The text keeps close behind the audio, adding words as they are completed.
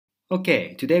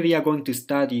Okay, today we are going to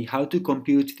study how to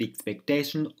compute the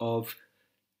expectation of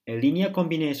a linear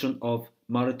combination of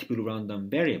multiple random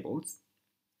variables.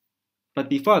 But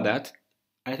before that,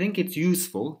 I think it's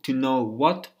useful to know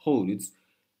what holds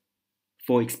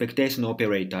for expectation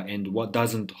operator and what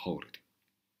doesn't hold.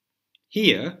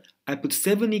 Here, I put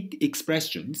 7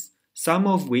 expressions, some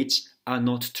of which are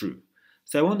not true.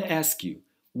 So I want to ask you,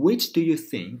 which do you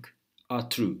think are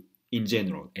true in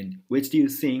general and which do you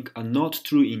think are not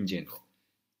true in general?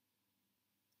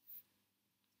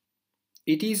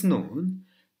 It is known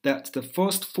that the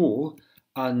first 4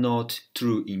 are not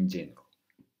true in general.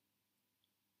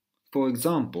 For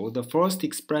example, the first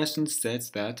expression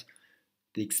says that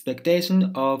the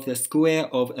expectation of the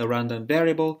square of a random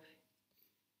variable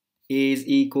is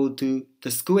equal to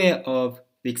the square of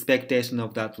the expectation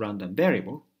of that random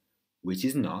variable, which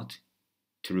is not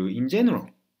true in general.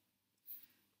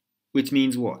 Which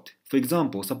means what? For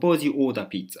example, suppose you order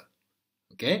pizza,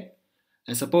 okay?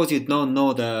 And suppose you don't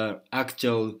know the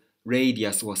actual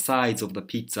radius or size of the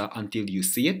pizza until you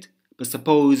see it. But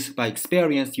suppose by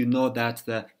experience you know that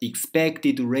the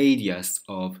expected radius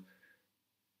of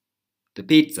the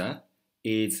pizza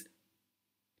is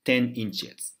 10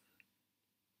 inches.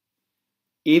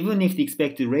 Even if the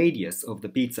expected radius of the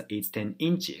pizza is 10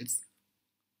 inches,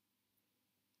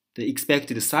 the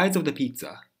expected size of the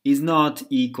pizza is not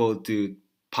equal to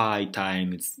pi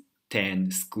times 10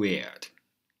 squared.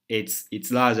 It's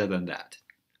larger than that.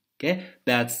 Okay?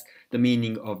 That's the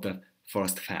meaning of the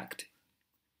first fact.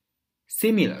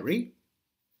 Similarly,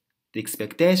 the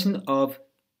expectation of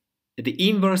the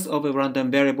inverse of a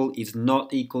random variable is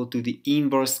not equal to the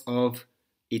inverse of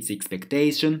its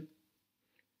expectation.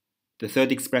 The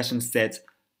third expression says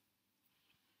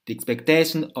the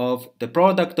expectation of the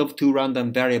product of 2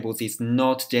 random variables is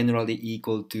not generally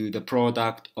equal to the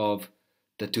product of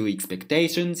the 2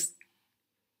 expectations.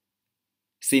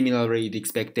 Similarly, the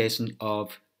expectation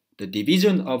of the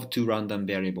division of 2 random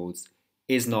variables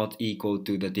is not equal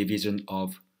to the division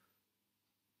of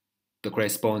the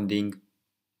corresponding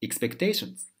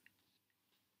expectations.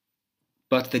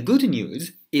 But the good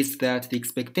news is that the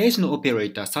expectation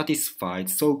operator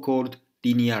satisfies so-called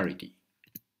linearity.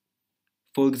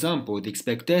 For example, the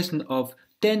expectation of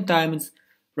 10 times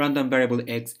random variable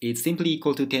x is simply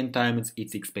equal to 10 times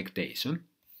its expectation.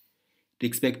 The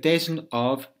expectation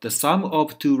of the sum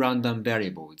of 2 random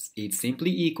variables is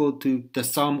simply equal to the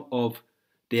sum of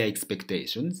their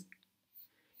expectations.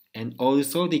 And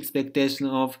also the expectation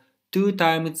of 2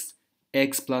 times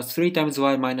x plus 3 times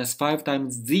y minus 5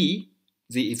 times z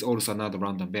is also another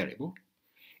random variable.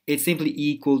 It's simply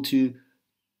equal to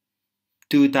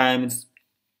 2 times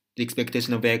the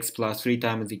expectation of x plus 3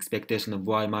 times the expectation of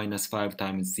y minus 5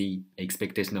 times z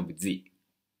expectation of z.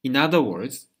 In other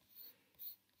words,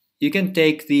 you can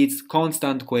take these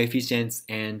constant coefficients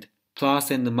and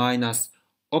plus and minus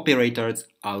operators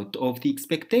out of the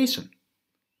expectation.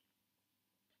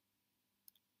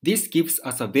 This gives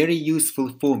us a very useful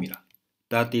formula,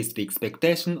 that is the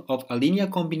expectation of a linear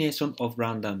combination of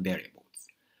random variables.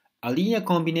 A linear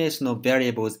combination of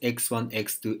variables x1,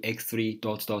 x2, x3,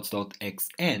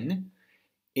 xn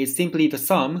is simply the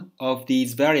sum of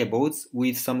these variables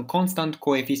with some constant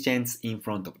coefficients in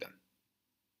front of them.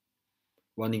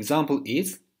 One example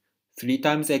is 3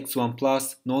 times x1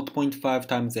 plus 0.5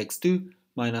 times x2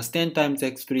 minus 10 times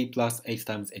x3 plus 8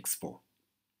 times x4.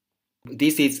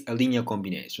 This is a linear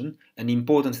combination. An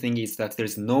important thing is that there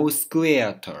is no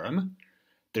square term,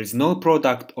 there is no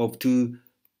product of 2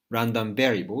 random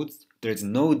variables, there is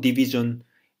no division,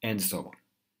 and so on.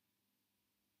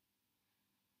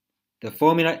 The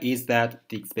formula is that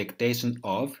the expectation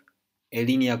of a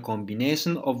linear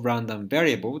combination of random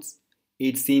variables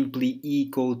is simply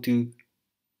equal to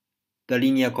the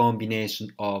linear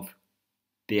combination of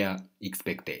their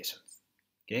expectations.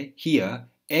 Okay? Here,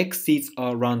 x's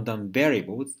are random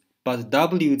variables, but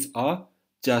w's are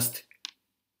just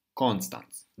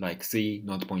constants, like 3,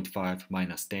 0.5,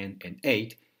 minus 10, and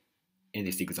 8 in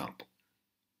this example.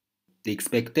 The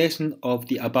expectation of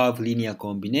the above linear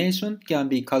combination can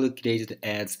be calculated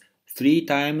as 3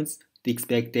 times the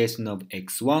expectation of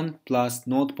x1 plus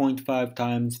 0.5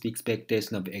 times the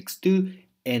expectation of x2,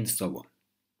 and so on.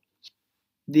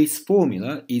 This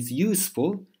formula is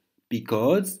useful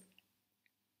because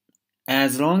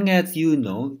as long as you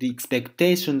know the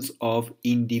expectations of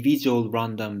individual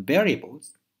random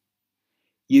variables,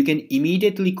 you can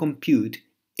immediately compute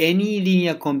any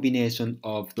linear combination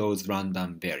of those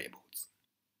random variables.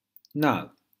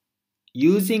 Now,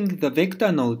 using the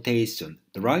vector notation,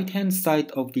 the right-hand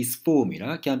side of this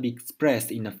formula can be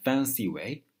expressed in a fancy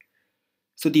way.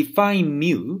 So define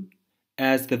mu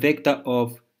as the vector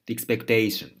of the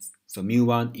expectations. So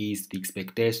mu1 is the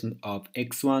expectation of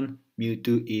x1,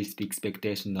 mu2 is the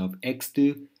expectation of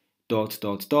x2, dot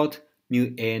dot dot,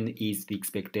 mu n is the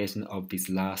expectation of this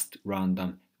last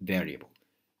random variable.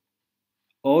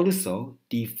 Also,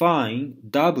 define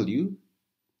w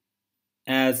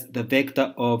as the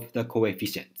vector of the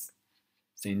coefficients.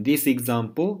 So in this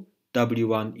example,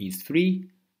 w1 is 3,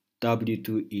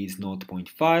 w2 is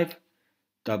 0.5,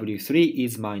 w3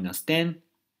 is minus 10,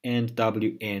 and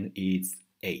wn is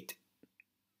 8.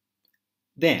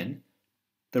 Then,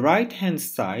 the right-hand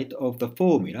side of the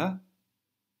formula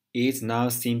is now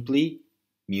simply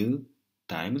mu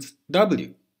times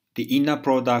w, the inner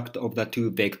product of the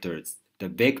two vectors, the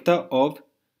vector of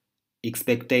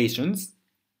expectations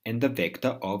and the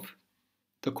vector of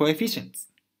the coefficients.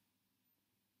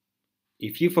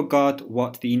 If you forgot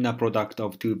what the inner product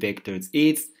of two vectors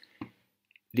is,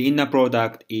 the inner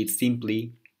product is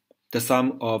simply the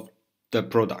sum of the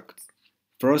products.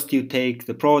 First, you take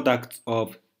the products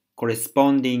of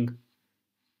corresponding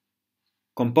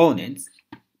components,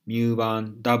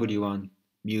 mu1, w1,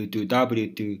 mu2,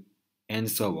 w2,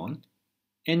 and so on,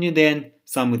 and you then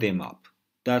sum them up.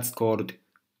 That's called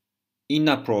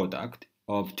inner product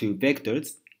of two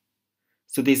vectors.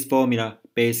 So this formula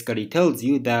basically tells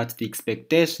you that the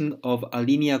expectation of a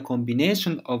linear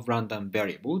combination of random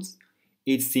variables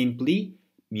is simply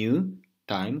mu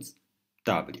times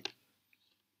w.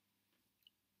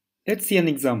 Let's see an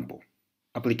example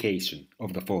application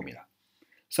of the formula.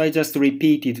 So I just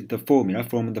repeated the formula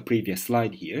from the previous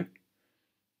slide here.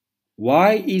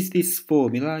 Why is this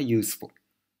formula useful?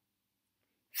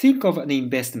 Think of an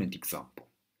investment example.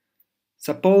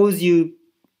 Suppose you're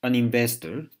an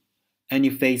investor and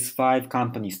you face 5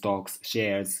 company stocks,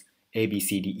 shares, A, B,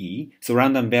 C, D, E. So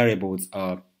random variables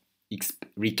are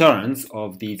returns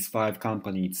of these 5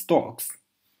 company stocks.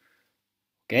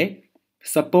 Okay?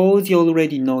 Suppose you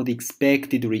already know the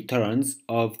expected returns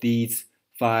of these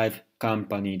 5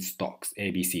 company stocks, A,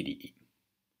 B, C, D, E.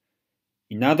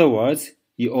 In other words,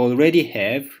 you already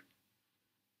have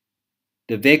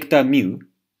the vector mu,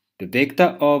 the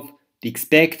vector of the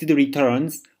expected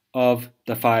returns of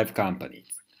the 5 companies.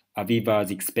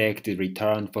 Aviva's expected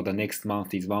return for the next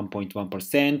month is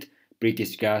 1.1%,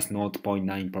 British Gas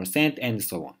 0.9%, and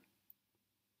so on.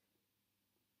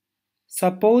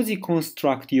 Suppose you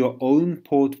construct your own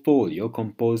portfolio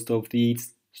composed of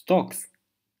these stocks.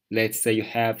 Let's say you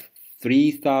have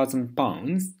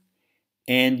 £3,000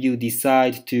 and you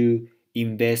decide to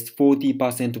invest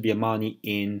 40% of your money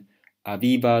in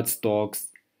Aviva's stocks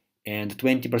and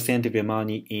 20% of your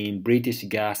money in British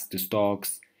Gas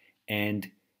stocks and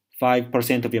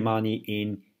 5% of your money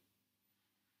in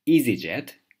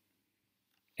EasyJet,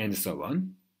 and so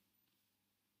on.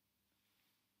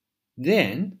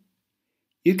 Then,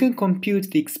 you can compute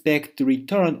the expected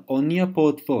return on your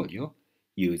portfolio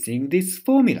using this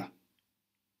formula.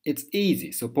 It's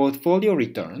easy. So portfolio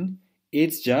return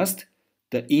is just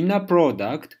the inner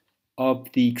product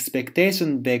of the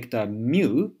expectation vector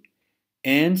mu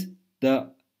and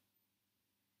the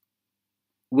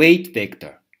weight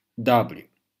vector w,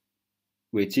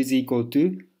 which is equal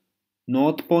to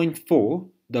 0.4,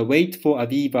 the weight for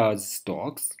Aviva's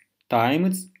stocks,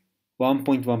 times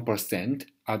 1.1%,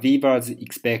 Aviva's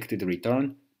expected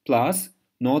return, plus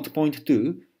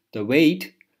 0.2, the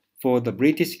weight for the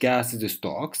British Gas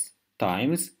stocks,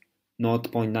 times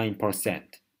 0.9%,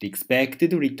 the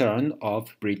expected return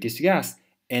of British Gas,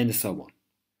 and so on.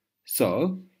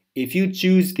 So, if you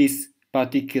choose this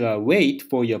particular weight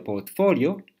for your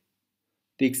portfolio,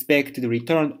 the expected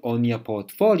return on your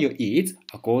portfolio is,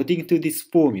 according to this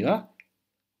formula,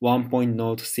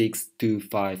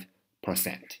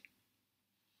 1.0625%.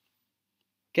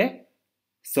 Okay?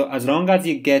 So as long as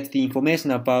you get the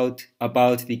information about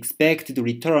the expected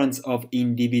returns of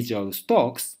individual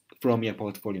stocks from your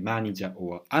portfolio manager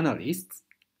or analysts,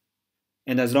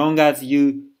 and as long as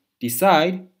you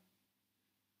decide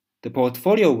the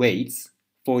portfolio weights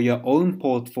for your own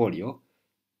portfolio,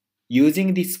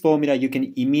 using this formula, you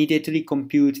can immediately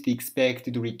compute the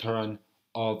expected return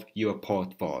of your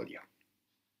portfolio.